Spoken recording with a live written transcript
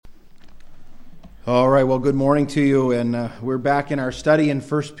All right, well, good morning to you, and we're back in our study in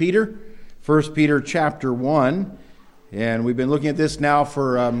 1 Peter chapter 1, and we've been looking at this now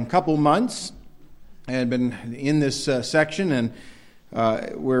for a couple months, and been in this section, and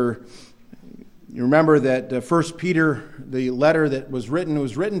you remember that 1 Peter, the letter that was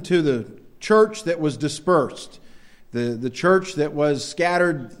written to the church that was dispersed, the church that was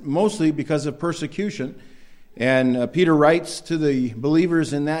scattered mostly because of persecution, and Peter writes to the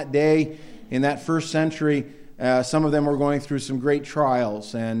believers in that day. In that first century, some of them were going through some great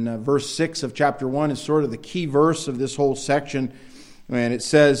trials. And verse 6 of chapter 1 is sort of the key verse of this whole section. And it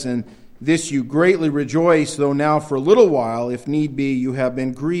says, "And this you greatly rejoice, though now for a little while, if need be, you have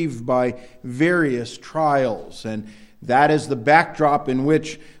been grieved by various trials." And that is the backdrop in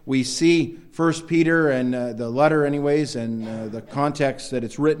which we see 1 Peter and the letter anyways, and the context that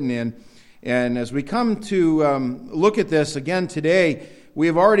it's written in. And as we come to look at this again today, we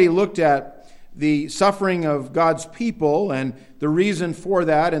have already looked at the suffering of God's people and the reason for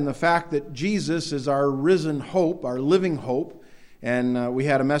that, and the fact that Jesus is our risen hope, our living hope. And we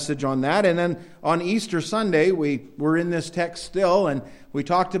had a message on that. And then on Easter Sunday, we were in this text still, and we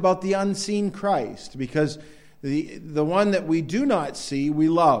talked about the unseen Christ, because the one that we do not see, we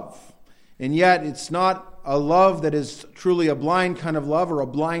love. And yet it's not a love that is truly a blind kind of love or a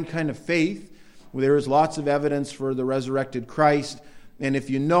blind kind of faith. There is lots of evidence for the resurrected Christ, and if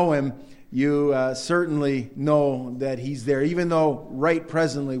you know Him, you certainly know that He's there, even though right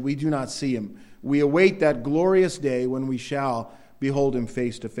presently we do not see Him. We await that glorious day when we shall behold Him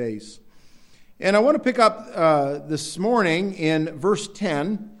face to face. And I want to pick up this morning in verse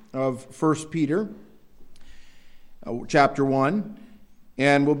 10 of 1 Peter, chapter 1,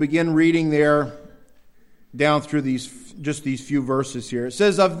 and we'll begin reading there down through these few verses here. It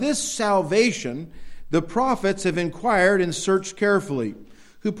says, "Of this salvation the prophets have inquired and searched carefully,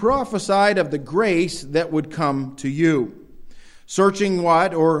 who prophesied of the grace that would come to you, searching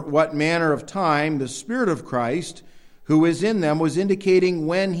what manner of time the Spirit of Christ, who is in them, was indicating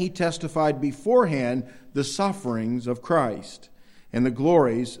when He testified beforehand the sufferings of Christ and the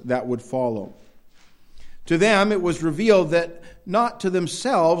glories that would follow. To them it was revealed that not to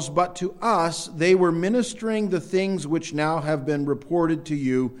themselves, but to us, they were ministering the things which now have been reported to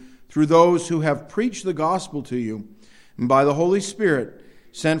you through those who have preached the gospel to you, and by the Holy Spirit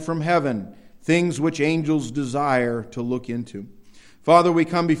sent from heaven, things which angels desire to look into." Father, we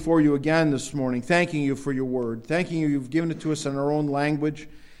come before you again this morning, thanking you for your word, thanking you've given it to us in our own language,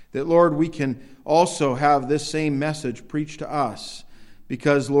 that, Lord, we can also have this same message preached to us,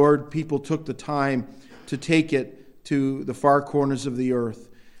 because, Lord, people took the time to take it to the far corners of the earth.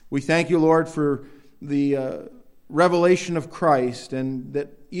 We thank you, Lord, for the revelation of Christ, and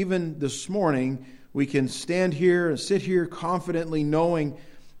that even this morning we can stand here and sit here confidently knowing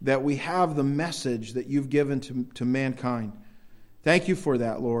that we have the message that you've given to mankind. Thank you for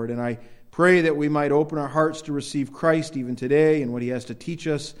that, Lord, and I pray that we might open our hearts to receive Christ even today and what He has to teach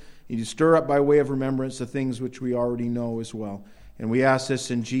us, and to stir up by way of remembrance the things which we already know as well. And we ask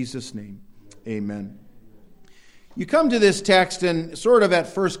this in Jesus' name. Amen. You come to this text, and sort of at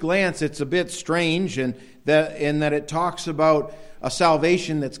first glance it's a bit strange, in that it talks about a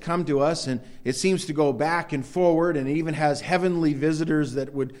salvation that's come to us, and it seems to go back and forward, and it even has heavenly visitors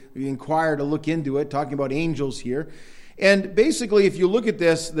that would inquire to look into it, talking about angels here. And basically, if you look at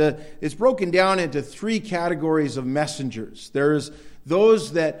this, it's broken down into three categories of messengers. There's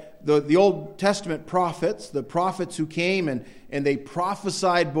those that, the Old Testament prophets, the prophets who came and they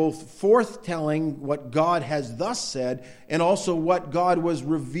prophesied both forthtelling what God has thus said, and also what God was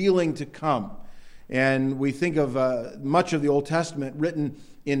revealing to come. And we think of much of the Old Testament written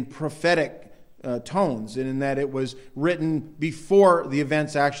in prophetic tones, and in that it was written before the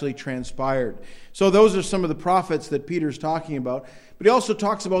events actually transpired. So those are some of the prophets that Peter's talking about. But he also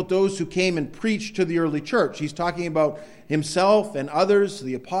talks about those who came and preached to the early church. He's talking about himself and others,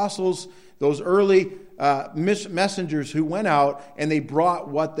 the apostles, those early messengers who went out and they brought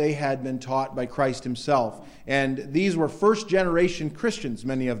what they had been taught by Christ Himself. And these were first-generation Christians,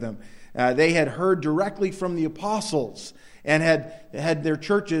 many of them. They had heard directly from the apostles and had their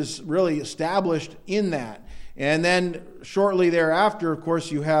churches really established in that. And then shortly thereafter, of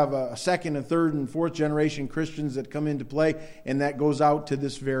course, you have a second and third and fourth generation Christians that come into play, and that goes out to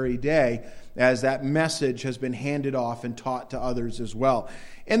this very day as that message has been handed off and taught to others as well.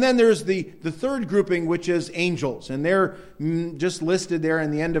 And then there's the third grouping, which is angels, and they're just listed there in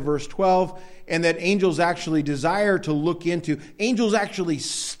the end of verse 12, and that angels actually desire to look into, angels actually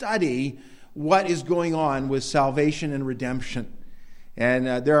study what is going on with salvation and redemption.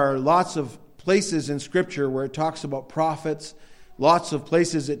 And there are lots of places in Scripture where it talks about prophets Lots of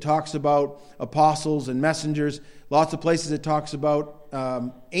places it talks about apostles and messengers. Lots of places it talks about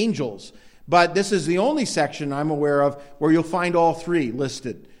angels. But this is the only section I'm aware of where you'll find all three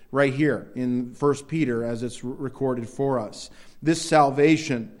listed right here in 1 Peter as it's recorded for us. This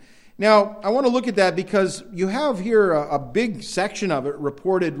salvation. Now, I want to look at that because you have here a big section of it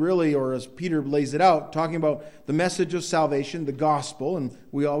reported really, or as Peter lays it out, talking about the message of salvation, the gospel, and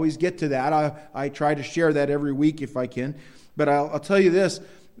we always get to that. I try to share that every week if I can. But I'll tell you this,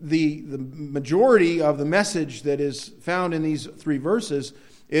 the majority of the message that is found in these three verses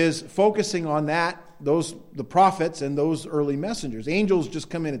is focusing on the prophets and those early messengers. Angels just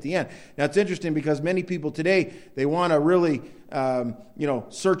come in at the end. Now it's interesting because many people today, they want to really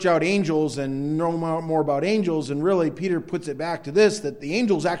search out angels and know more about angels, and really Peter puts it back to this, that the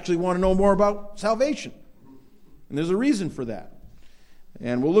angels actually want to know more about salvation. And there's a reason for that.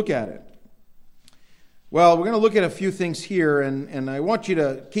 And we'll look at it. Well, we're going to look at a few things here, and I want you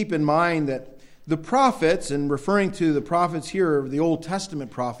to keep in mind that the prophets, and referring to the prophets here, the Old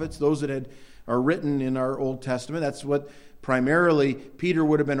Testament prophets, those that are written in our Old Testament, that's what primarily Peter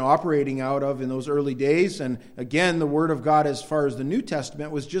would have been operating out of in those early days. And again, the Word of God as far as the New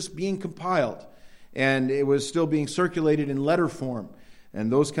Testament was just being compiled, and it was still being circulated in letter form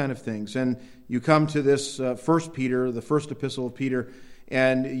and those kind of things. And you come to this 1 Peter, the first epistle of Peter,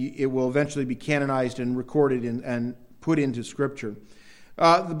 and it will eventually be canonized and recorded and put into Scripture.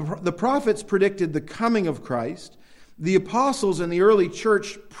 The prophets predicted the coming of Christ. The apostles in the early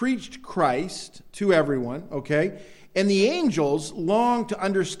church preached Christ to everyone, okay? And the angels longed to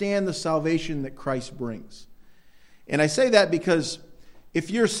understand the salvation that Christ brings. And I say that because if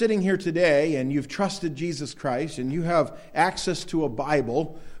you're sitting here today and you've trusted Jesus Christ and you have access to a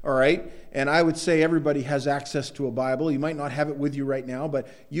Bible, all right, and I would say everybody has access to a Bible. You might not have it with you right now, but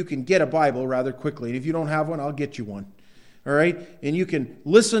you can get a Bible rather quickly. And if you don't have one, I'll get you one. All right? And you can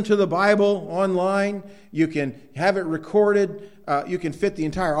listen to the Bible online. You can have it recorded. You can fit the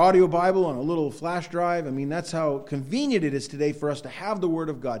entire audio Bible on a little flash drive. I mean, that's how convenient it is today for us to have the Word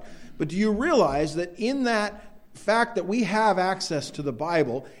of God. But do you realize that in that fact that we have access to the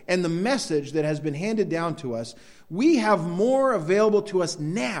Bible and the message that has been handed down to us, we have more available to us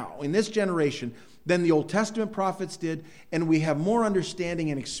now in this generation than the Old Testament prophets did, and we have more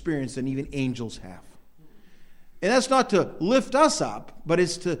understanding and experience than even angels have. And that's not to lift us up, but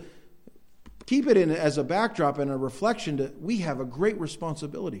it's to keep it in as a backdrop and a reflection that we have a great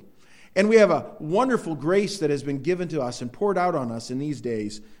responsibility. And we have a wonderful grace that has been given to us and poured out on us in these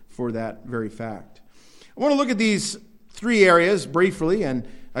days for that very fact. I want to look at these three areas briefly, and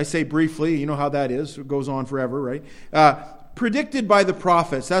I say briefly, you know how that is. It goes on forever, right? Predicted by the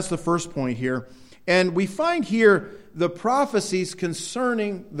prophets, that's the first point here. And we find here the prophecies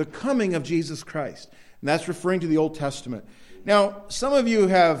concerning the coming of Jesus Christ. And that's referring to the Old Testament. Now, some of you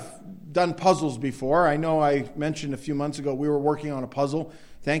have done puzzles before. I know I mentioned a few months ago we were working on a puzzle.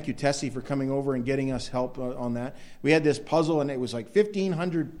 Thank you, Tessie, for coming over and getting us help on that. We had this puzzle, and it was like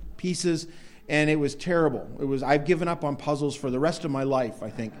 1,500 pieces, and it was terrible. I've given up on puzzles for the rest of my life,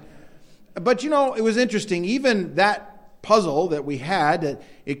 I think. But, it was interesting. Even that puzzle that we had,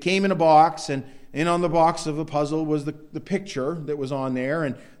 it came in a box, and on the box of the puzzle was the picture that was on there,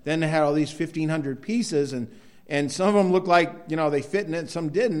 and then it had all these 1,500 pieces, and some of them looked like, they fit in it, some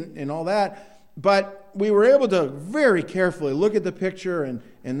didn't, and all that. But we were able to very carefully look at the picture and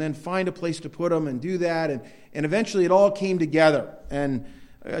then find a place to put them and do that, and eventually it all came together. And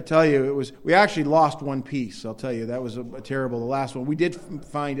I tell you, we actually lost one piece. I'll tell you, that was a terrible, the last one. We did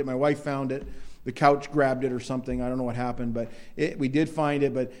find it. My wife found it. The couch grabbed it or something. I don't know what happened, but we did find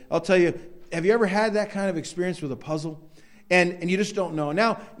it. But I'll tell you, have you ever had that kind of experience with a puzzle? And you just don't know.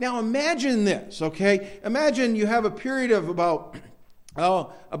 Now imagine this, okay? Imagine you have a period of about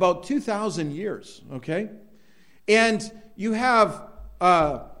 2,000 years, okay? And you have,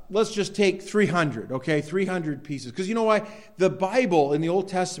 let's just take 300, okay? 300 pieces. Because you know why? The Bible in the Old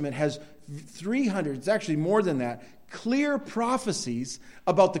Testament has 300, it's actually more than that, clear prophecies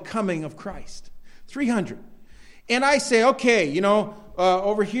about the coming of Christ. 300. And I say, okay,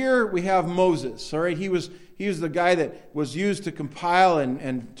 over here we have Moses, all right? He was the guy that was used to compile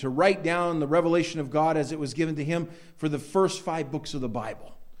and to write down the revelation of God as it was given to him for the first 5 books of the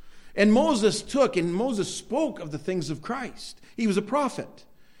Bible. And Moses spoke of the things of Christ. He was a prophet.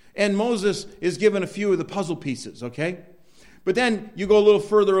 And Moses is given a few of the puzzle pieces, okay? But then you go a little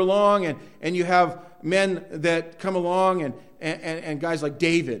further along and you have men that come along and guys like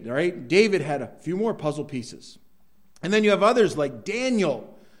David, all right? David had a few more puzzle pieces. And then you have others like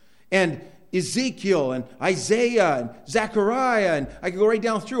Daniel. And Ezekiel and Isaiah and Zechariah, and I could go right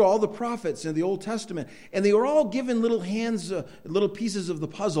down through all the prophets in the Old Testament. And they were all given little little pieces of the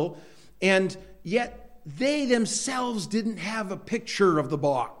puzzle, and yet they themselves didn't have a picture of the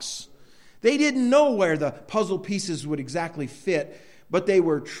box. They didn't know where the puzzle pieces would exactly fit, but they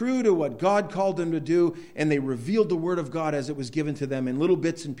were true to what God called them to do, and they revealed the Word of God as it was given to them in little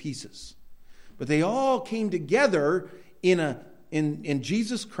bits and pieces. But they all came together in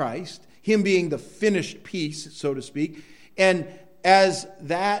Jesus Christ, Him being the finished piece, so to speak. And as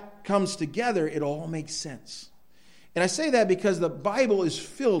that comes together, it all makes sense. And I say that because the Bible is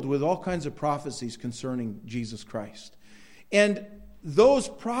filled with all kinds of prophecies concerning Jesus Christ. And those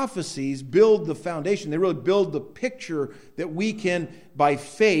prophecies build the foundation. They really build the picture that we can, by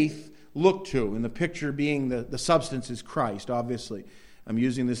faith, look to. And the picture being the substance is Christ, obviously. I'm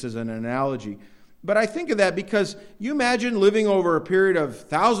using this as an analogy. But I think of that because you imagine living over a period of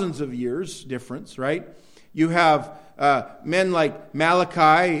thousands of years difference, right? You have men like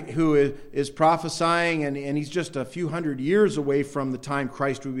Malachi, who is prophesying, and he's just a few hundred years away from the time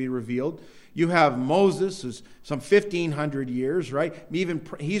Christ will be revealed. You have Moses, who's some 1,500 years, right? Even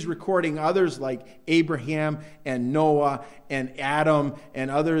he's recording others like Abraham and Noah and Adam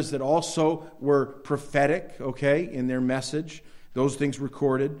and others that also were prophetic, okay, in their message. Those things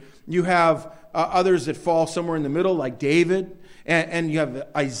recorded. You have others that fall somewhere in the middle, like David. And you have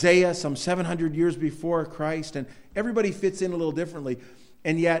Isaiah, some 700 years before Christ. And everybody fits in a little differently.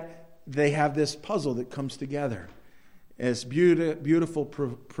 And yet they have this puzzle that comes together. This beautiful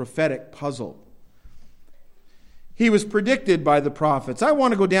prophetic puzzle. He was predicted by the prophets. I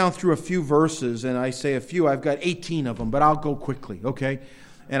want to go down through a few verses. And I say a few. I've got 18 of them. But I'll go quickly, okay?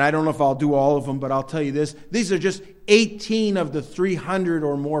 And I don't know if I'll do all of them, but I'll tell you this. These are just 18 of the 300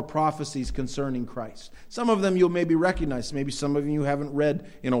 or more prophecies concerning Christ. Some of them you'll maybe recognize. Maybe some of you haven't read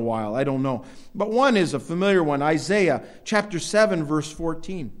in a while. I don't know. But one is a familiar one. Isaiah chapter 7, verse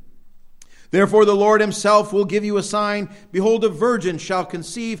 14. Therefore the Lord Himself will give you a sign. Behold, a virgin shall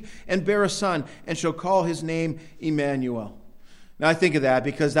conceive and bear a son, and shall call his name Emmanuel. Now I think of that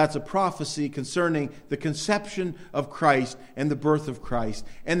because that's a prophecy concerning the conception of Christ and the birth of Christ,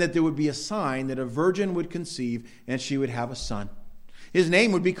 and that there would be a sign that a virgin would conceive and she would have a son. His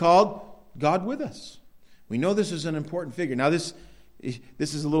name would be called God with us. We know this is an important figure. Now this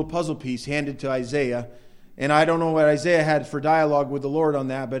is a little puzzle piece handed to Isaiah, and I don't know what Isaiah had for dialogue with the Lord on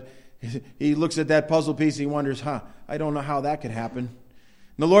that, but he looks at that puzzle piece and he wonders, I don't know how that could happen. And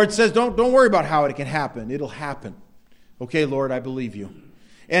the Lord says, don't worry about how it can happen. It'll happen. Okay, Lord, I believe you.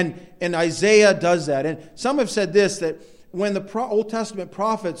 And Isaiah does that. And some have said this, that when the Old Testament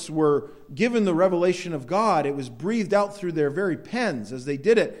prophets were given the revelation of God, it was breathed out through their very pens as they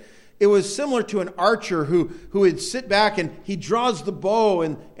did it. It was similar to an archer who would sit back and he draws the bow,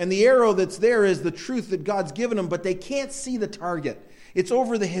 and the arrow that's there is the truth that God's given them, but they can't see the target. It's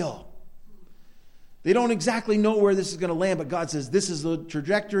over the hill. They don't exactly know where this is going to land, but God says, this is the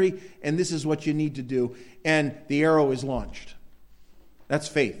trajectory, and this is what you need to do. And the arrow is launched. That's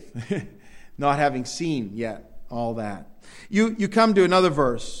faith. Not having seen yet all that. You come to another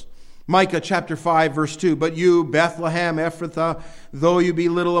verse. Micah chapter 5, verse 2. But you, Bethlehem Ephrathah, though you be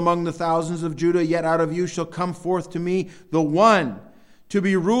little among the thousands of Judah, yet out of you shall come forth to me the one to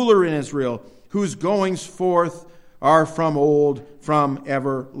be ruler in Israel, whose goings forth are from old, from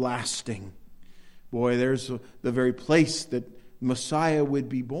everlasting. Boy, there's the very place that Messiah would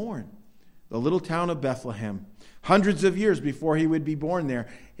be born. The little town of Bethlehem. Hundreds of years before He would be born there,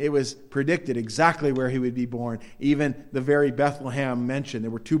 it was predicted exactly where He would be born. Even the very Bethlehem mentioned.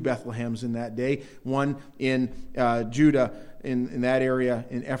 There were 2 Bethlehems in that day. One in Judah, in that area,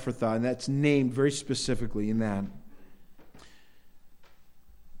 in Ephrathah. And that's named very specifically in that.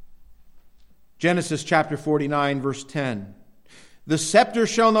 Genesis chapter 49, verse 10. The scepter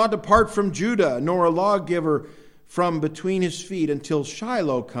shall not depart from Judah, nor a lawgiver from between his feet, until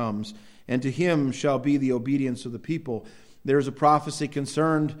Shiloh comes, and to him shall be the obedience of the people. There's a prophecy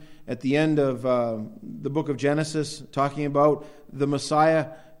concerned at the end of the book of Genesis, talking about the Messiah,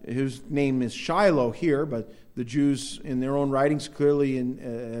 whose name is Shiloh here, but the Jews in their own writings clearly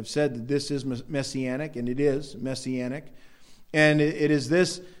have said that this is messianic, and it is messianic. And it is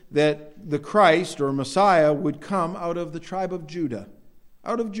this, that the Christ or Messiah would come out of the tribe of Judah.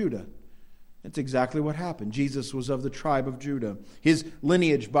 Out of Judah. That's exactly what happened. Jesus was of the tribe of Judah. His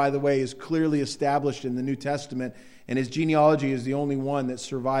lineage, by the way, is clearly established in the New Testament, and his genealogy is the only one that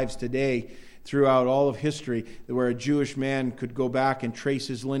survives today throughout all of history, where a Jewish man could go back and trace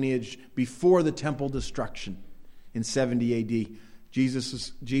his lineage before the temple destruction in 70 A.D.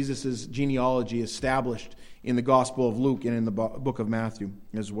 Jesus' genealogy established in the Gospel of Luke and in the book of Matthew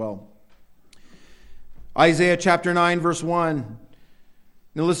as well. Isaiah chapter 9, verse 1.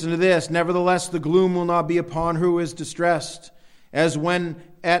 Now listen to this. Nevertheless, the gloom will not be upon her who is distressed, as when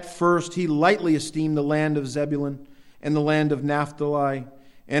at first he lightly esteemed the land of Zebulun and the land of Naphtali,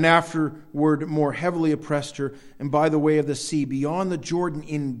 and afterward more heavily oppressed her, and by the way of the sea, beyond the Jordan,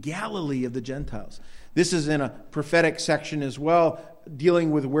 in Galilee of the Gentiles. This is in a prophetic section as well,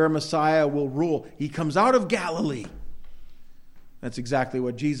 dealing with where Messiah will rule. He comes out of Galilee. That's exactly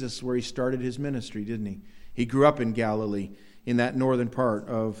what Jesus, where he started his ministry, didn't he? He grew up in Galilee, in that northern part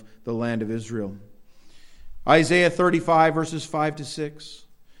of the land of Israel. Isaiah 35, verses 5 to 6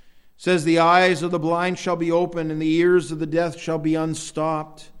 says, the eyes of the blind shall be opened, and the ears of the deaf shall be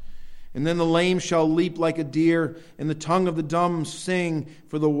unstopped. And then the lame shall leap like a deer, and the tongue of the dumb sing,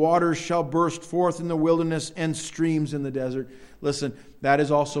 for the waters shall burst forth in the wilderness and streams in the desert. Listen, that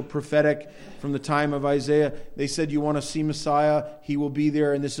is also prophetic from the time of Isaiah. They said, you want to see Messiah? He will be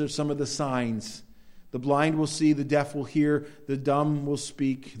there, and these are some of the signs. The blind will see, the deaf will hear, the dumb will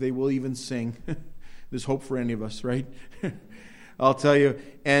speak, they will even sing. There's hope for any of us, right? I'll tell you.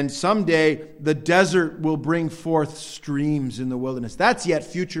 And someday, the desert will bring forth streams in the wilderness. That's yet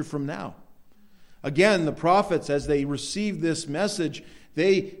future from now. Again, the prophets, as they received this message,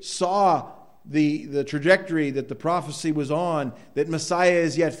 they saw the trajectory that the prophecy was on, that Messiah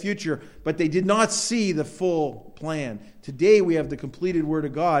is yet future, but they did not see the full plan. Today we have the completed Word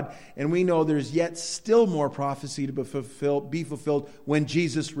of God, and we know there's yet still more prophecy to be fulfilled when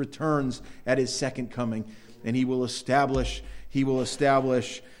Jesus returns at his second coming, and he will establish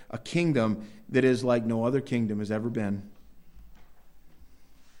a kingdom that is like no other kingdom has ever been.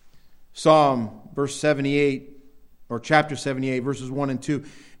 Psalm verse 78, or chapter 78, verses 1 and 2.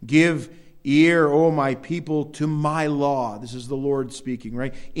 Give ear, O my people, to my law. This is the Lord speaking,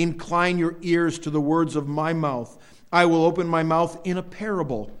 right? Incline your ears to the words of my mouth. I will open my mouth in a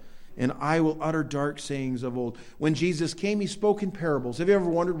parable, and I will utter dark sayings of old. When Jesus came, he spoke in parables. Have you ever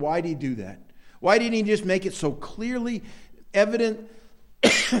wondered why did he do that? Why didn't he just make it so clearly evident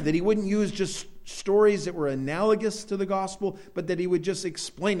that he wouldn't use just stories that were analogous to the gospel, but that he would just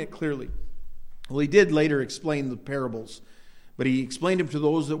explain it clearly? Well, he did later explain the parables, but he explained them to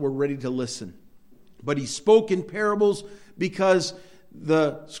those that were ready to listen. But he spoke in parables because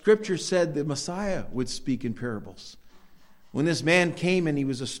the scripture said the Messiah would speak in parables. When this man came and he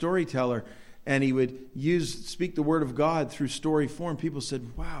was a storyteller and he would speak the word of God through story form, people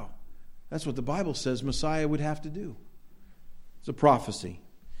said, wow, that's what the Bible says Messiah would have to do. It's a prophecy.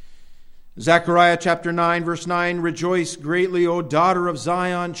 Zechariah chapter 9, verse 9, rejoice greatly, O daughter of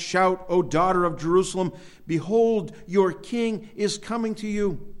Zion. Shout, O daughter of Jerusalem. Behold, your king is coming to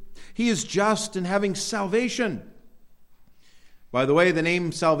you. He is just and having salvation. By the way, the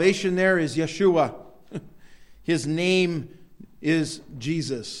name salvation there is Yeshua. His name is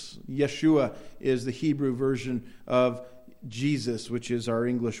Jesus. Yeshua is the Hebrew version of Jesus, which is our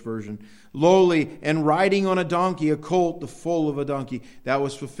English version. Lowly and riding on a donkey, a colt, the foal of a donkey. That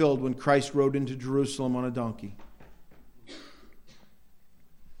was fulfilled when Christ rode into Jerusalem on a donkey.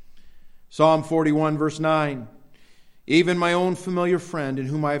 Psalm 41, verse 9. Even my own familiar friend in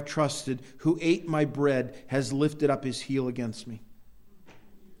whom I have trusted, who ate my bread, has lifted up his heel against me.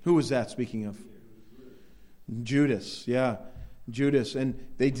 Who was that speaking of? Judas, yeah. Judas. And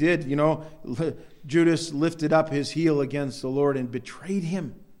they did, Judas lifted up his heel against the Lord and betrayed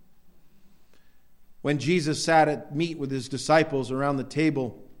him. When Jesus sat at meat with his disciples around the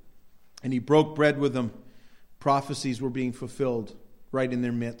table and he broke bread with them, prophecies were being fulfilled right in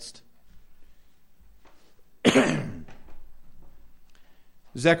their midst.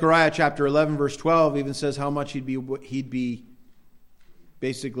 Zechariah chapter 11 verse 12 even says how much he'd be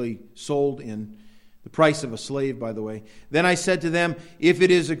basically sold in. The price of a slave, by the way. Then I said to them, if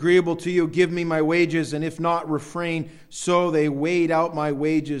it is agreeable to you, give me my wages, and if not, refrain. So they weighed out my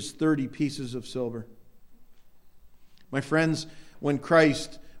wages, 30 pieces of silver. My friends, when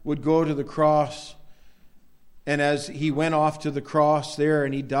Christ would go to the cross, and as he went off to the cross there,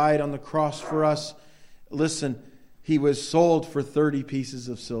 and he died on the cross for us, listen, he was sold for 30 pieces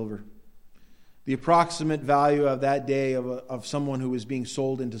of silver. The approximate value of that day of someone who was being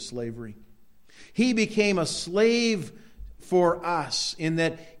sold into slavery. He became a slave for us in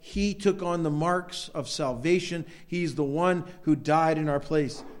that he took on the marks of salvation. He's the one who died in our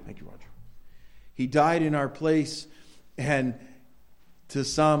place. Thank you, Roger. He died in our place, and to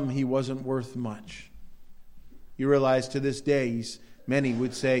some, he wasn't worth much. You realize to this day, many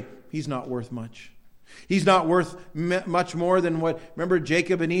would say, he's not worth much. He's not worth much more than what, remember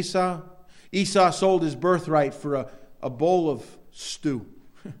Jacob and Esau? Esau sold his birthright for a bowl of stew.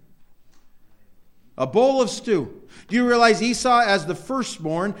 A bowl of stew. Do you realize Esau, as the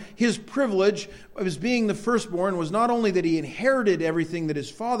firstborn, his privilege of his being the firstborn was not only that he inherited everything that his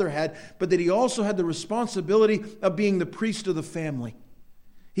father had, but that he also had the responsibility of being the priest of the family.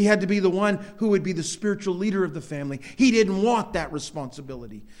 He had to be the one who would be the spiritual leader of the family. He didn't want that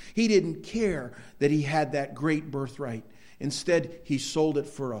responsibility. He didn't care that he had that great birthright. Instead, he sold it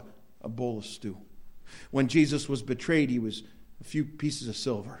for a bowl of stew. When Jesus was betrayed, he was a few pieces of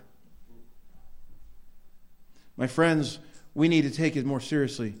silver. My friends, we need to take it more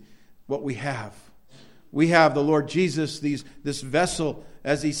seriously, what we have. We have the Lord Jesus, this vessel,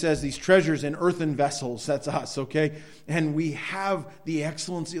 as he says, these treasures in earthen vessels. That's us, okay? And we have the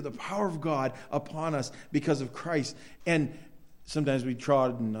excellency of the power of God upon us because of Christ. And sometimes we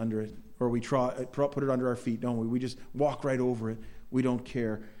trod under it, or we put it under our feet, don't we? We just walk right over it. We don't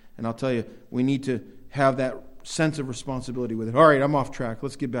care. And I'll tell you, we need to have that sense of responsibility with it. All right, I'm off track.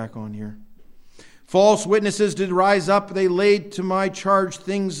 Let's get back on here. False witnesses did rise up. They laid to my charge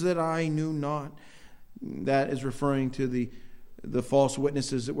things that I knew not. That is referring to the false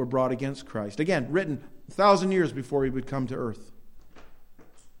witnesses that were brought against Christ. Again, written 1,000 years before he would come to earth.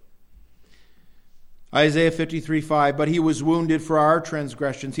 Isaiah 53:5, but he was wounded for our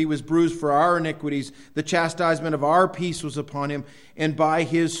transgressions. He was bruised for our iniquities. The chastisement of our peace was upon him, and by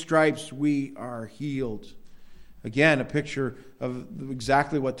his stripes we are healed. Again, a picture of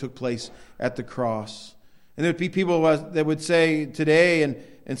exactly what took place at the cross. And there would be people that would say today,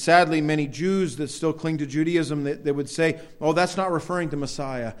 and sadly many Jews that still cling to Judaism, that would say, oh, that's not referring to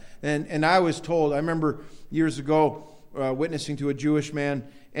Messiah. And I was told, I remember years ago witnessing to a Jewish man,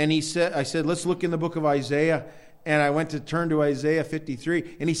 and I said, let's look in the book of Isaiah. And I went to turn to Isaiah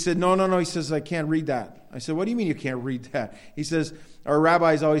 53, and he said, no. He says, I can't read that. I said, what do you mean you can't read that? He says, our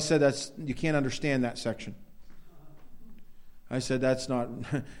rabbis always said you can't understand that section. I said, that's not...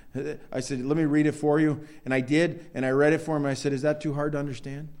 I said, let me read it for you. And I did, and I read it for him. I said, is that too hard to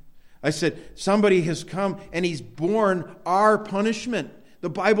understand? I said, somebody has come and he's borne our punishment. The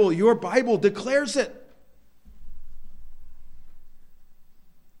Bible, your Bible declares it.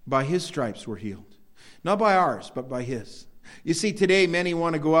 By his stripes we're healed. Not by ours, but by his. You see, today many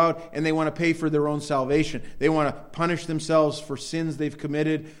want to go out and they want to pay for their own salvation. They want to punish themselves for sins they've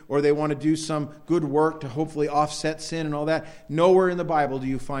committed, or they want to do some good work to hopefully offset sin and all that. Nowhere in the Bible do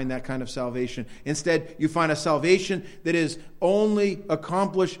you find that kind of salvation. Instead, you find a salvation that is only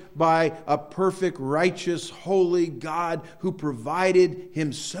accomplished by a perfect, righteous, holy God who provided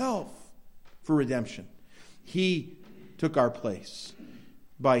himself for redemption. He took our place.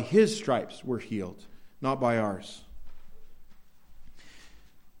 By his stripes we're healed, not by ours.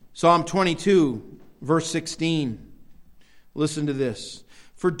 Psalm 22, verse 16. Listen to this.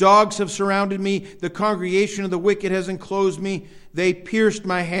 For dogs have surrounded me. The congregation of the wicked has enclosed me. They pierced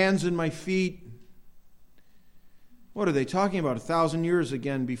my hands and my feet. What are they talking about? 1,000 years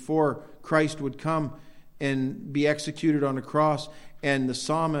again before Christ would come and be executed on a cross. And the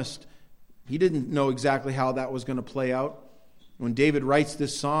psalmist, he didn't know exactly how that was going to play out. When David writes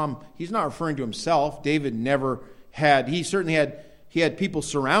this psalm, he's not referring to himself. David never had, he had people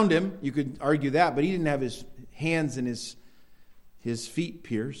surround him. You could argue that, but he didn't have his hands and his feet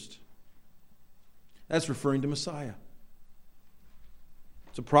pierced. That's referring to Messiah.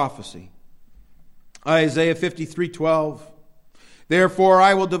 It's a prophecy. Isaiah 53:12. Therefore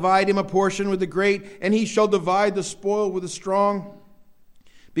I will divide him a portion with the great, and he shall divide the spoil with the strong,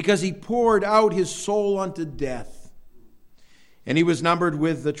 because he poured out his soul unto death. And he was numbered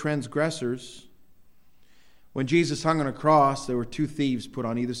with the transgressors. When Jesus hung on a cross, there were two thieves put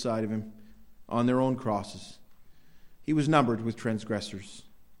on either side of him on their own crosses. He was numbered with transgressors.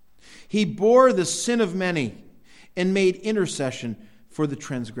 He bore the sin of many and made intercession for the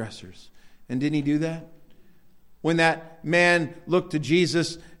transgressors. And didn't he do that? When that man looked to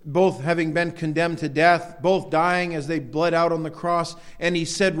Jesus, both having been condemned to death, both dying as they bled out on the cross, and he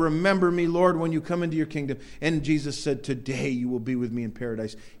said, remember me, Lord, when you come into your kingdom. And Jesus said, today you will be with me in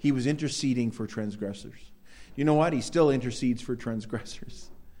paradise. He was interceding for transgressors. You know what? He still intercedes for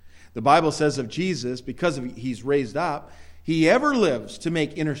transgressors. The Bible says of Jesus, because he's raised up, he ever lives to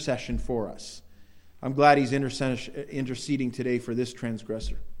make intercession for us. I'm glad he's interceding today for this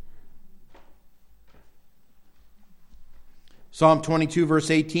transgressor. Psalm 22, verse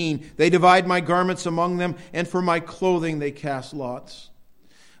 18. They divide my garments among them, and for my clothing they cast lots.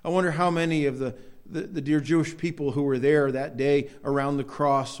 I wonder how many of the dear Jewish people who were there that day around the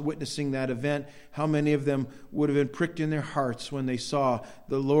cross witnessing that event, how many of them would have been pricked in their hearts when they saw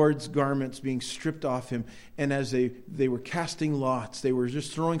the Lord's garments being stripped off him. And as they were casting lots, they were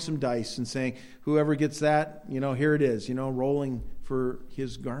just throwing some dice and saying, whoever gets that, here it is, rolling for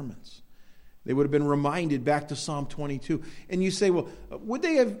his garments. They would have been reminded back to Psalm 22. And you say, well, would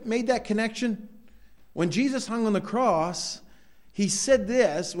they have made that connection? When Jesus hung on the cross, he said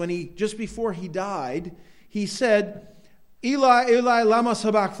this, just before he died, he said, Eli, Eli, lama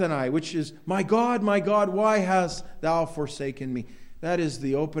sabachthani, which is, my God, why hast thou forsaken me? That is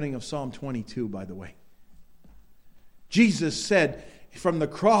the opening of Psalm 22, by the way. Jesus said from the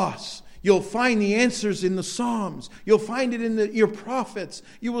cross, you'll find the answers in the Psalms. You'll find it in your prophets.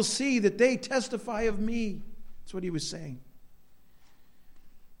 You will see that they testify of me. That's what he was saying.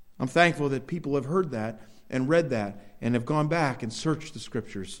 I'm thankful that people have heard that and read that and have gone back and searched the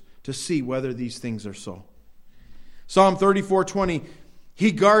Scriptures to see whether these things are so. Psalm 34:20,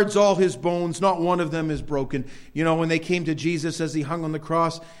 he guards all his bones, not one of them is broken. You know, when they came to Jesus as he hung on the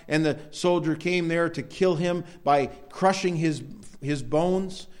cross and the soldier came there to kill him by crushing his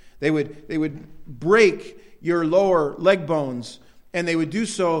bones, they would break your lower leg bones, and they would do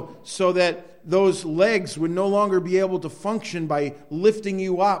so that those legs would no longer be able to function by lifting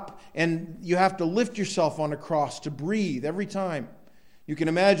you up, and you have to lift yourself on a cross to breathe every time. You can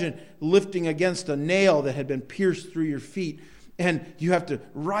imagine lifting against a nail that had been pierced through your feet, and you have to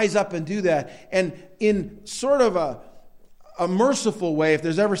rise up and do that. And in sort of a merciful way, if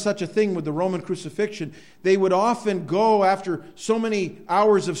there's ever such a thing with the Roman crucifixion, they would often go after so many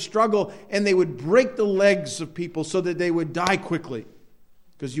hours of struggle, and they would break the legs of people so that they would die quickly,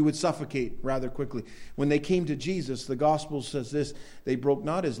 because you would suffocate rather quickly. When they came to Jesus, the gospel says this, they broke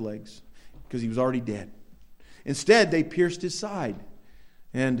not his legs, because he was already dead. Instead, they pierced his side,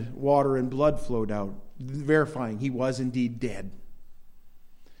 and water and blood flowed out, verifying he was indeed dead.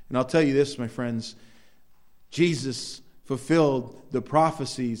 And I'll tell you this, my friends, Jesus fulfilled the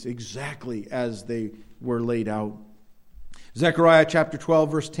prophecies exactly as they were laid out. Zechariah chapter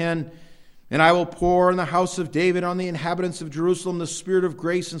 12, verse 10, and I will pour in the house of David on the inhabitants of Jerusalem the spirit of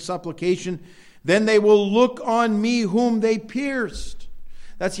grace and supplication. Then they will look on me whom they pierced.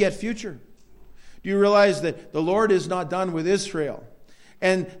 That's yet future. Do you realize that the Lord is not done with Israel?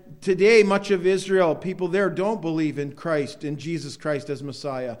 And today, much of Israel, people there don't believe in Christ, in Jesus Christ as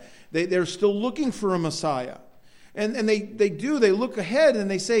Messiah. They're still looking for a Messiah. And they look ahead and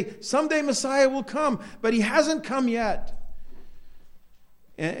they say, someday Messiah will come, but he hasn't come yet.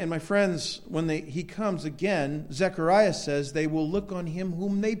 And my friends, when he comes again, Zechariah says they will look on him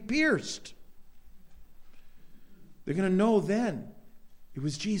whom they pierced. They're going to know then it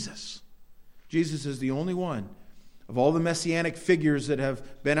was Jesus. Jesus is the only one of all the messianic figures that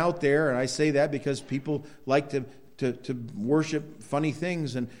have been out there, and I say that because people like to worship funny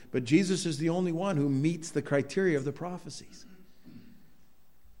things, but Jesus is the only one who meets the criteria of the prophecies.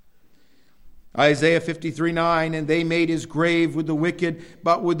 Isaiah 53:9, and they made his grave with the wicked,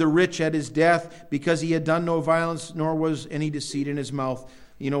 but with the rich at his death, because he had done no violence, nor was any deceit in his mouth.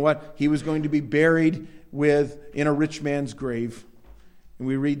 You know what? He was going to be buried in a rich man's grave. And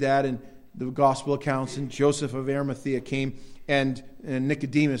we read that in the gospel accounts, and Joseph of Arimathea came, and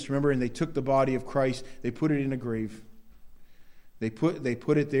Nicodemus, remember, and they took the body of Christ, they put it in a grave. They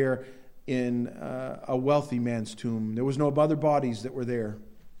put it there in a wealthy man's tomb. There was no other bodies that were there.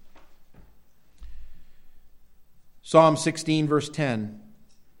 Psalm 16, verse 10.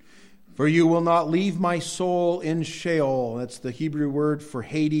 For you will not leave my soul in Sheol. That's the Hebrew word for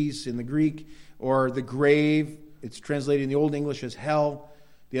Hades in the Greek, or the grave. It's translated in the Old English as hell.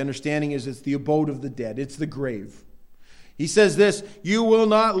 The understanding is it's the abode of the dead. It's the grave. He says this, you will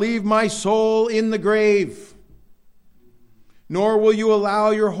not leave my soul in the grave, nor will you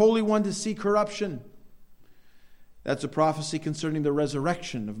allow your Holy One to see corruption. That's a prophecy concerning the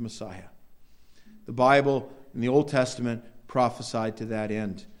resurrection of Messiah. The Bible in the Old Testament prophesied to that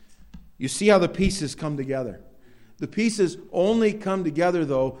end. You see how the pieces come together. The pieces only come together,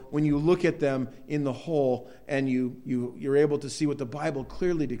 though, when you look at them in the whole and you're able to see what the Bible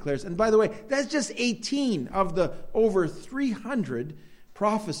clearly declares. And by the way, that's just 18 of the over 300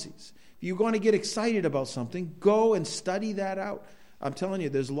 prophecies. If you want to get excited about something, go and study that out. I'm telling you,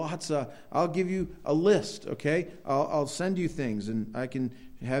 there's lots of... I'll give you a list, okay? I'll send you things, and I can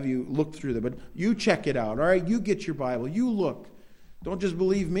have you look through them. But you check it out, all right? You get your Bible. You look. Don't just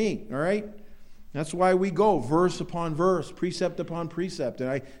believe me, all right? That's why we go verse upon verse, precept upon precept.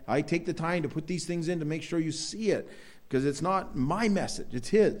 And I take the time to put these things in to make sure you see it. Because it's not my message, it's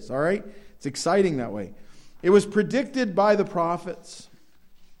his, all right? It's exciting that way. It was predicted by the prophets.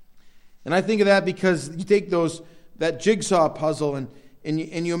 And I think of that because you take that jigsaw puzzle and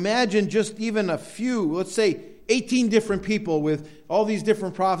you imagine just even a few, let's say 18 different people with all these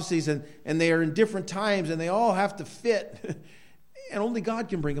different prophecies, and they are in different times, and they all have to fit. And only God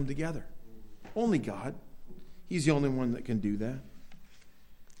can bring them together. Only God. He's the only one that can do that.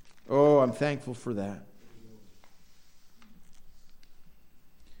 Oh, I'm thankful for that.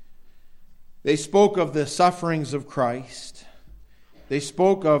 They spoke of the sufferings of Christ. They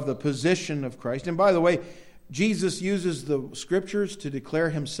spoke of the position of Christ. And by the way, Jesus uses the Scriptures to declare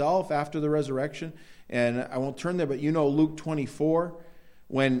himself after the resurrection. And I won't turn there, but you know Luke 24,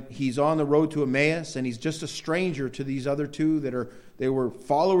 when he's on the road to Emmaus and he's just a stranger to these other two they were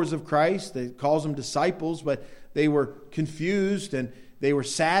followers of Christ. They calls them disciples, but they were confused and they were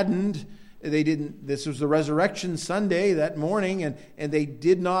saddened. This was the resurrection Sunday that morning, and they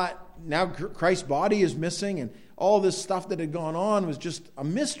did not, now Christ's body is missing, and all this stuff that had gone on was just a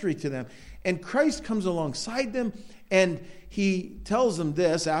mystery to them. And Christ comes alongside them, and he tells them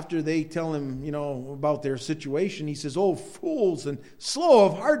this after they tell him, about their situation. He says, "Oh, fools and slow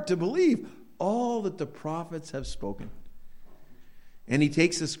of heart to believe all that the prophets have spoken." And he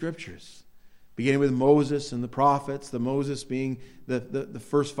takes the Scriptures, beginning with Moses and the prophets, the Moses being the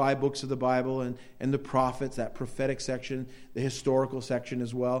first 5 books of the Bible, and the prophets, that prophetic section, the historical section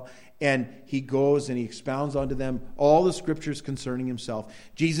as well. And he goes and he expounds onto them all the Scriptures concerning himself.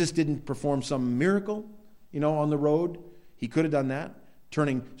 Jesus didn't perform some miracle, on the road. He could have done that,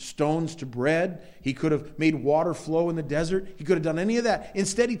 turning stones to bread. He could have made water flow in the desert. He could have done any of that.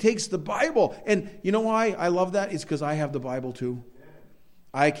 Instead, he takes the Bible. And you know why I love that? It's because I have the Bible too.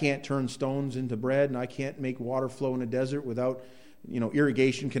 I can't turn stones into bread, and I can't make water flow in a desert without,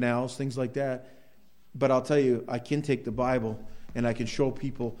 irrigation canals, things like that. But I'll tell you, I can take the Bible and I can show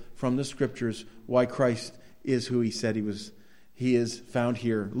people from the Scriptures why Christ is who he said he was. He is found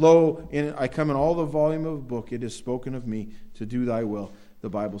here. Lo, I come in all the volume of the book. It is spoken of me to do thy will, the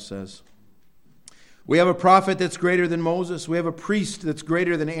Bible says. We have a prophet that's greater than Moses. We have a priest that's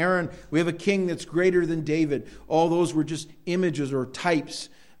greater than Aaron. We have a king that's greater than David. All those were just images or types,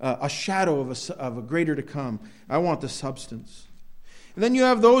 a shadow of a greater to come. I want the substance. And then you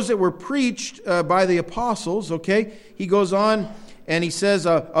have those that were preached by the apostles, okay? He goes on and he says,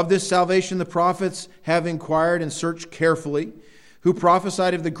 of this salvation the prophets have inquired and searched carefully, who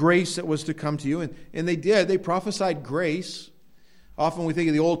prophesied of the grace that was to come to you. And they did. They prophesied grace. Often we think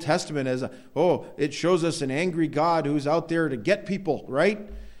of the Old Testament as, it shows us an angry God who's out there to get people, right?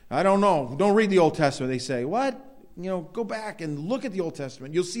 I don't know. Don't read the Old Testament. They say, what? Go back and look at the Old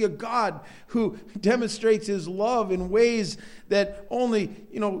Testament. You'll see a God who demonstrates his love in ways that only,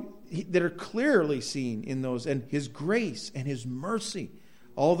 that are clearly seen in those, and his grace and his mercy.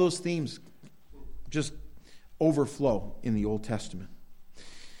 All those themes just overflow in the Old Testament.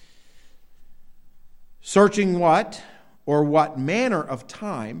 Searching what? Or what manner of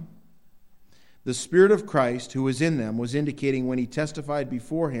time the Spirit of Christ who was in them was indicating when he testified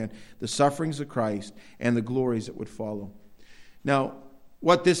beforehand the sufferings of Christ and the glories that would follow. Now,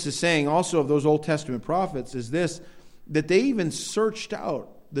 what this is saying also of those Old Testament prophets is this, that they even searched out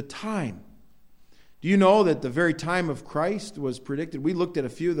the time. Do you know that the very time of Christ was predicted? We looked at a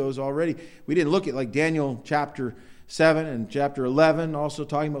few of those already. We didn't look at like Daniel chapter 7 and chapter 11, also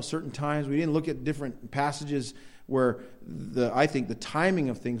talking about certain times. We didn't look at different passages where I think the timing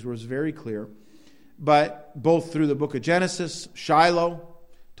of things was very clear. But both through the book of Genesis, Shiloh,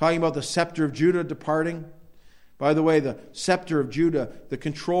 talking about the scepter of Judah departing. By the way, the scepter of Judah, the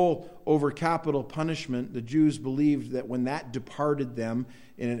control over capital punishment, the Jews believed that when that departed them,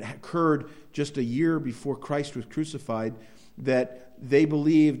 and it occurred just a year before Christ was crucified, that they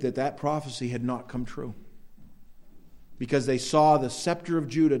believed that prophecy had not come true. Because they saw the scepter of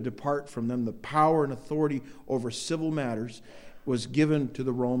Judah depart from them. The power and authority over civil matters was given to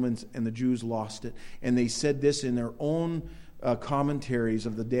the Romans, and the Jews lost it. And they said this in their own commentaries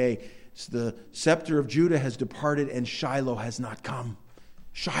of the day. The scepter of Judah has departed, and Shiloh has not come.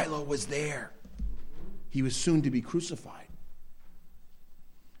 Shiloh was there. He was soon to be crucified.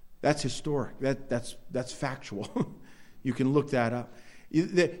 That's historic. That's factual. You can look that up.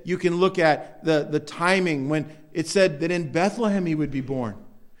 You can look at the timing when it said that in Bethlehem he would be born.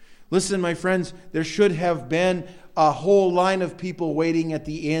 Listen, my friends, there should have been a whole line of people waiting at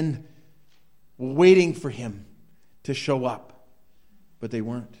the inn, waiting for him to show up. But they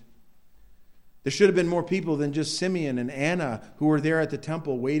weren't. There should have been more people than just Simeon and Anna who were there at the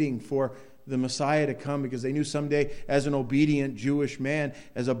temple waiting for the Messiah to come, because they knew someday, as an obedient Jewish man,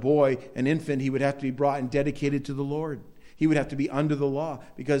 as a boy, an infant, he would have to be brought and dedicated to the Lord. He would have to be under the law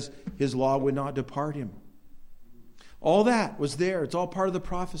because his law would not depart him. All that was there. It's all part of the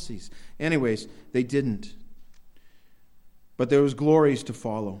prophecies. Anyways, they didn't. But there was glories to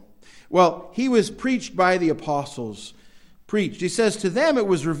follow. Well, he was preached by the apostles. Preached. He says, to them it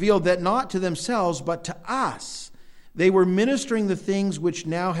was revealed that not to themselves, but to us, They were ministering the things which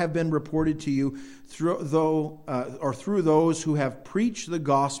now have been reported to you through those who have preached the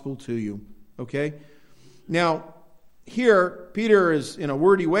gospel to you. Okay? Now, here, Peter is in a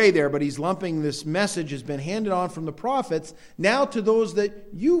wordy way there, but he's lumping this message has been handed on from the prophets now to those that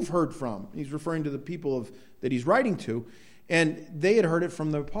you've heard from. He's referring to the people that he's writing to, and they had heard it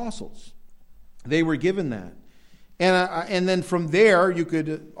from the apostles. They were given that. And then from there, you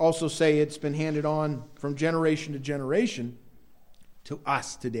could also say it's been handed on from generation to generation to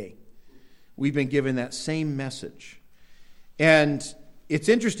us today. We've been given that same message. And it's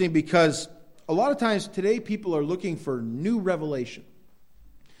interesting because a lot of times today people are looking for new revelation.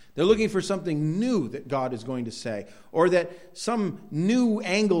 They're looking for something new that God is going to say, or that some new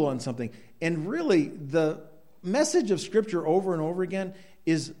angle on something. And really, the message of Scripture over and over again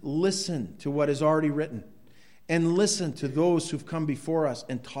is listen to what is already written. And listen to those who've come before us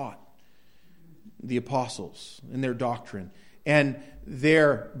and taught, the apostles and their doctrine and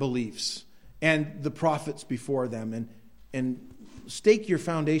their beliefs and the prophets before them, and stake your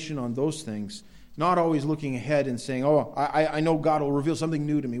foundation on those things, not always looking ahead and saying, oh, I know God will reveal something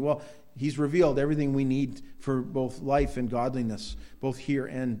new to me. Well, He's revealed everything we need for both life and godliness, both here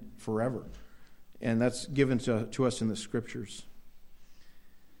and forever. And that's given to us in the Scriptures.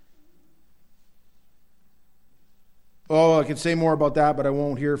 Oh, I could say more about that, but I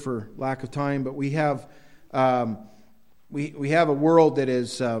won't here for lack of time. But we have we have a world that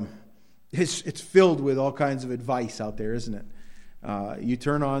is it's filled with all kinds of advice out there, isn't it? You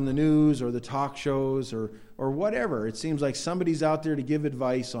turn on the news or the talk shows or whatever. It seems like somebody's out there to give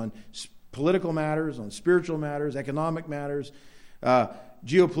advice on political matters, on spiritual matters, economic matters,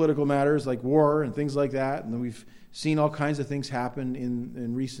 geopolitical matters like war and things like that. And we've seen all kinds of things happen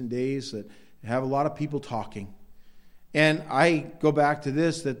in recent days that have a lot of people talking. And I go back to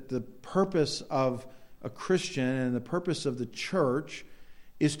this, that the purpose of a Christian and the purpose of the church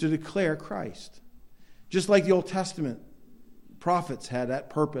is to declare Christ. Just like the Old Testament prophets had that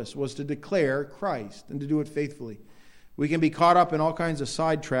purpose, was to declare Christ and to do it faithfully. We can be caught up in all kinds of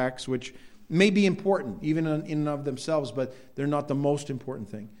sidetracks, which may be important, even in and of themselves, but they're not the most important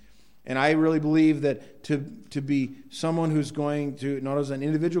thing. And I really believe that to be someone who's going to, not as an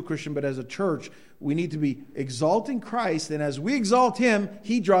individual Christian, but as a church, we need to be exalting Christ. And as we exalt Him,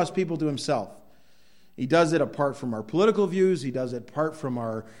 He draws people to Himself. He does it apart from our political views. He does it apart from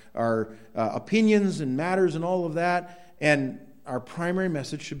our opinions and matters and all of that. And our primary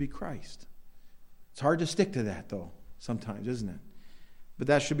message should be Christ. It's hard to stick to that, though, sometimes, isn't it? But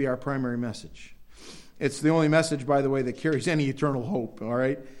that should be our primary message. It's the only message, by the way, that carries any eternal hope, all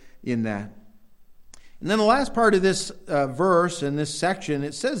right, in that. And then the last part of this verse in this section,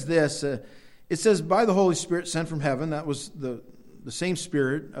 it says this. It says, by the Holy Spirit sent from heaven. That was the same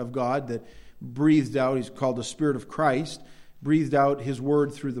Spirit of God that breathed out. He's called the Spirit of Christ. Breathed out His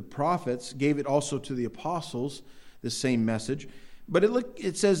word through the prophets. Gave it also to the apostles, the same message. But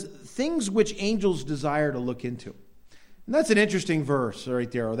it says, things which angels desire to look into. And that's an interesting verse right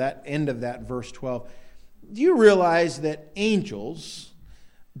there, or that end of that verse 12. Do you realize that angels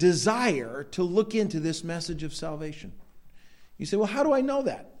desire to look into this message of salvation? You say, well, how do I know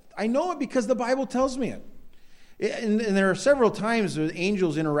that? I know it because the Bible tells me it. And there are several times that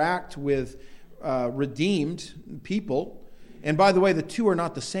angels interact with redeemed people. And by the way, the two are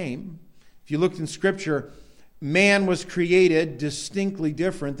not the same. If you looked in Scripture, man was created distinctly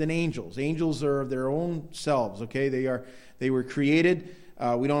different than angels. Angels are of their own selves, okay? They were created.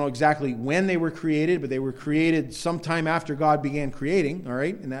 We don't know exactly when they were created, but they were created sometime after God began creating, all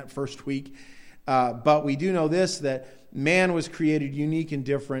right, in that first week. But we do know this, that man was created unique and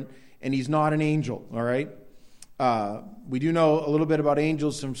different, and he's not an angel, all right? We do know a little bit about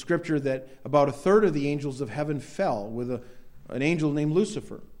angels from Scripture, that about a third of the angels of heaven fell with an angel named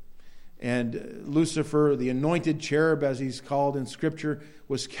Lucifer. And Lucifer, the anointed cherub, as he's called in Scripture,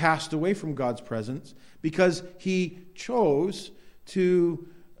 was cast away from God's presence because he chose to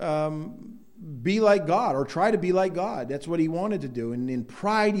be like God, or try to be like God. That's what he wanted to do. And in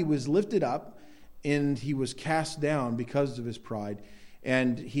pride, he was lifted up, and he was cast down because of his pride.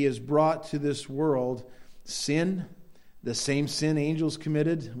 And he has brought to this world sin, the same sin angels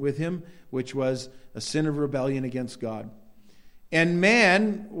committed with him, which was a sin of rebellion against God. And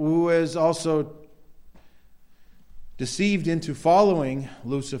man, who is also deceived into following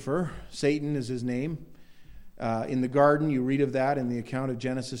Lucifer, Satan is his name. In the garden, you read of that in the account of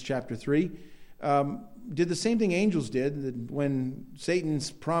Genesis chapter 3. Did the same thing angels did when Satan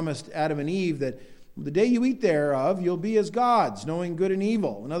promised Adam and Eve that the day you eat thereof, you'll be as gods, knowing good and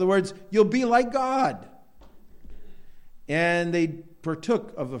evil. In other words, you'll be like God. And they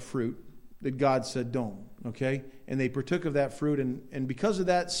partook of a fruit that God said don't, okay? and they partook of that fruit, and because of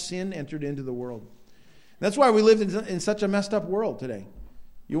that, sin entered into the world. That's why we live in such a messed up world today.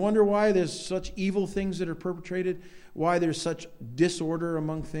 You wonder why there's such evil things that are perpetrated, why there's such disorder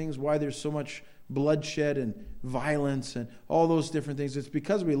among things, why there's so much bloodshed and violence and all those different things. It's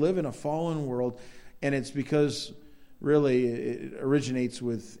because we live in a fallen world, and it's because really it originates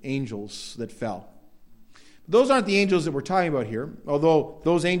with angels that fell. Those aren't the angels that we're talking about here, although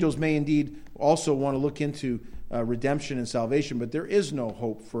those angels may indeed also want to look into redemption and salvation, but there is no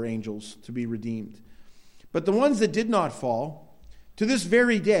hope for angels to be redeemed. But the ones that did not fall, to this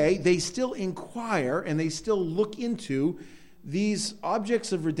very day, they still inquire and they still look into these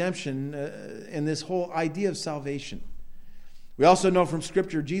objects of redemption and this whole idea of salvation. We also know from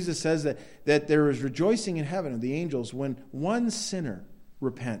Scripture, Jesus says that there is rejoicing in heaven of the angels when one sinner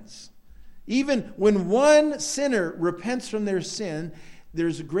repents. Even when one sinner repents from their sin,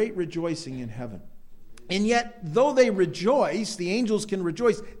 there's a great rejoicing in heaven. And yet, though they rejoice, the angels can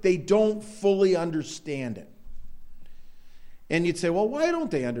rejoice, they don't fully understand it. And you'd say, well, why don't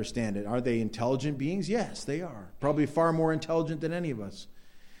they understand it? Are they intelligent beings? Yes, they are. Probably far more intelligent than any of us.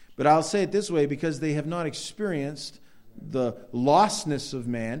 But I'll say it this way, because they have not experienced the lostness of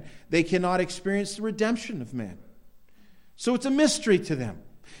man, they cannot experience the redemption of man. So it's a mystery to them.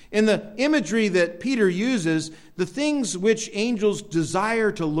 In the imagery that Peter uses, the things which angels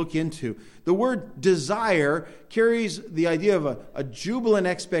desire to look into, the word desire carries the idea of a jubilant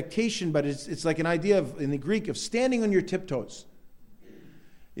expectation, but it's like an idea of, in the Greek, of standing on your tiptoes.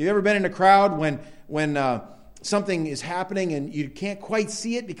 You've ever been in a crowd when something is happening and you can't quite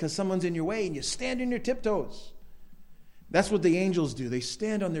see it because someone's in your way, and you stand on your tiptoes? That's what the angels do. They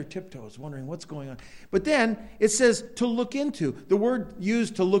stand on their tiptoes, wondering what's going on. But then it says to look into. The word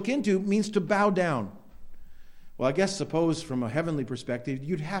used to look into means to bow down. Well, I guess suppose from a heavenly perspective,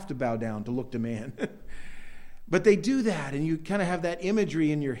 you'd have to bow down to look to man. But they do that, and you kind of have that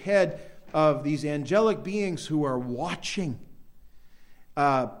imagery in your head of these angelic beings who are watching.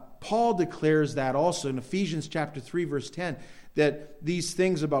 Paul declares that also in Ephesians chapter 3, verse 10, that these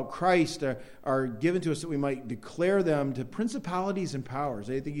things about Christ are given to us that we might declare them to principalities and powers.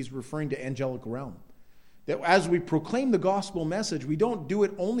 I think he's referring to angelic realm. That as we proclaim the gospel message, we don't do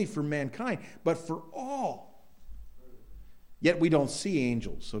it only for mankind, but for all. Yet we don't see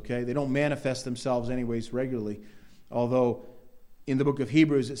angels, okay? They don't manifest themselves anyways regularly, although in the book of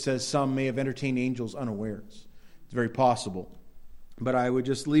Hebrews it says some may have entertained angels unawares. It's very possible. But I would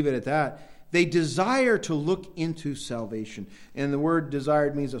just leave it at that. They desire to look into salvation. And the word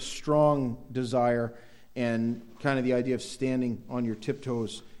desired means a strong desire, and kind of the idea of standing on your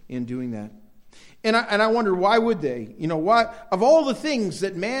tiptoes in doing that. And I wonder, why would they? You know, why, of all the things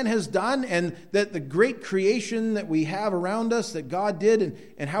that man has done and that the great creation that we have around us that God did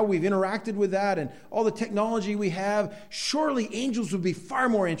and how we've interacted with that and all the technology we have, surely angels would be far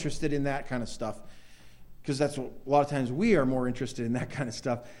more interested in that kind of stuff. Because that's what a lot of times we are more interested in, that kind of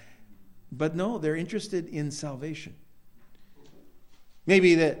stuff. But no, they're interested in salvation.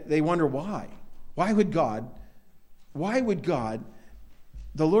 Maybe that they wonder why. Why would God,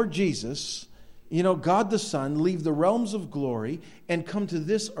 the Lord Jesus, God the Son, leave the realms of glory and come to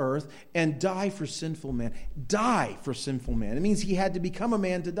this earth and die for sinful man? Die for sinful man. It means he had to become a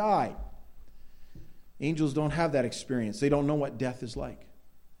man to die. Angels don't have that experience. They don't know what death is like.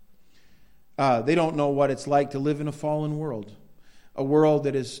 They don't know what it's like to live in a fallen world. A world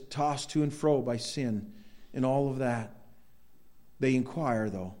that is tossed to and fro by sin and all of that. They inquire,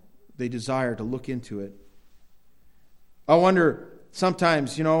 though. They desire to look into it. I wonder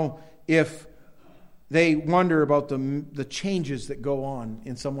sometimes, if they wonder about the changes that go on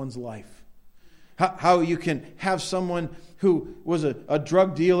in someone's life. How you can have someone who was a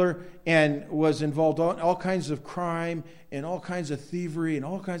drug dealer and was involved in all kinds of crime and all kinds of thievery and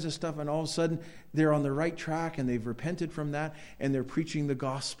all kinds of stuff, and all of a sudden they're on the right track and they've repented from that and they're preaching the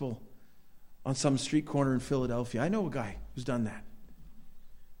gospel on some street corner in Philadelphia. I know a guy who's done that.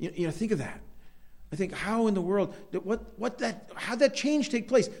 Think of that. I think, how in the world, how'd that change take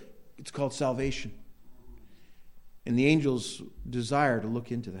place? It's called salvation. And the angels desire to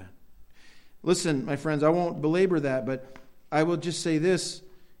look into that. Listen, my friends, I won't belabor that, but I will just say this.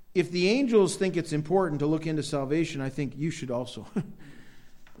 If the angels think it's important to look into salvation, I think you should also.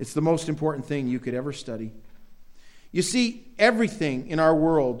 It's the most important thing you could ever study. You see, everything in our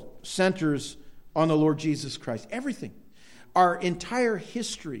world centers on the Lord Jesus Christ. Everything. Our entire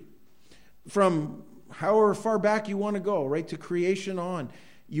history, from however far back you want to go, right to creation on,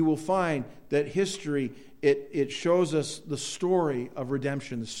 you will find that history, it shows us the story of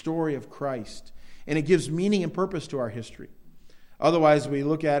redemption, the story of Christ. And it gives meaning and purpose to our history. Otherwise, we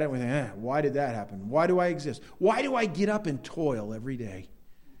look at it and we think, why did that happen? Why do I exist? Why do I get up and toil every day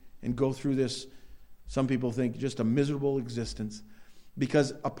and go through this, some people think, just a miserable existence?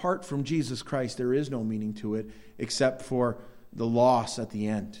 Because apart from Jesus Christ, there is no meaning to it except for the loss at the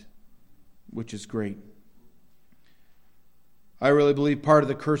end, which is great. I really believe part of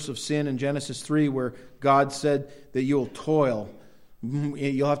the curse of sin in Genesis 3, where God said that you'll toil.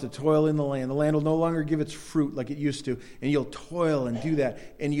 You'll have to toil in the land. The land will no longer give its fruit like it used to. And you'll toil and do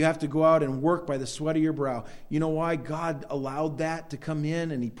that. And you have to go out and work by the sweat of your brow. You know why God allowed that to come in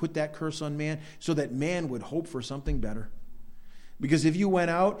and He put that curse on man? So that man would hope for something better. Because if you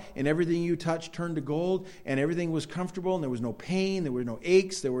went out and everything you touched turned to gold and everything was comfortable and there was no pain, there were no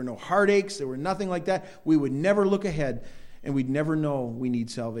aches, there were no heartaches, there were nothing like that, we would never look ahead and we'd never know we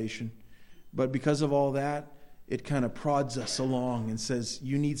need salvation. But because of all that, it kind of prods us along and says,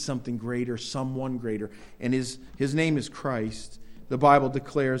 you need something greater, someone greater. And his name is Christ. The Bible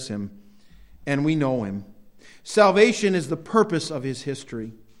declares Him, and we know Him. Salvation is the purpose of His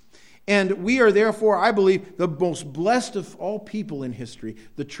history. And we are therefore, I believe, the most blessed of all people in history,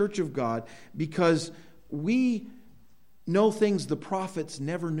 the Church of God, because we know things the prophets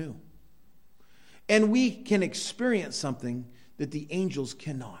never knew. And we can experience something that the angels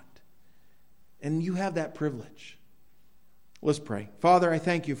cannot. And you have that privilege. Let's pray. Father, I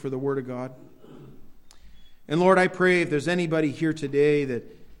thank You for the Word of God. And Lord, I pray if there's anybody here today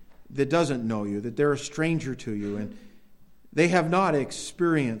that doesn't know You, that they're a stranger to You, and they have not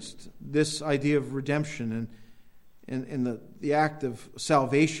experienced this idea of redemption and the act of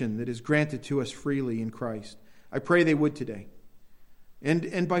salvation that is granted to us freely in Christ. I pray they would today.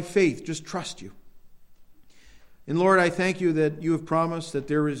 And by faith, just trust You. And Lord, I thank You that You have promised that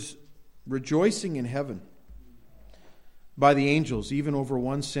there is rejoicing in heaven by the angels, even over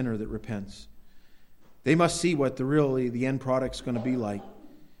one sinner that repents. They must see what the end product's going to be like.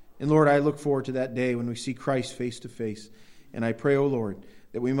 And Lord, I look forward to that day when we see Christ face to face. And I pray, O Lord,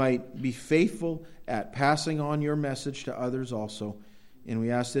 that we might be faithful at passing on Your message to others also. And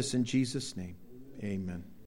we ask this in Jesus' name. Amen.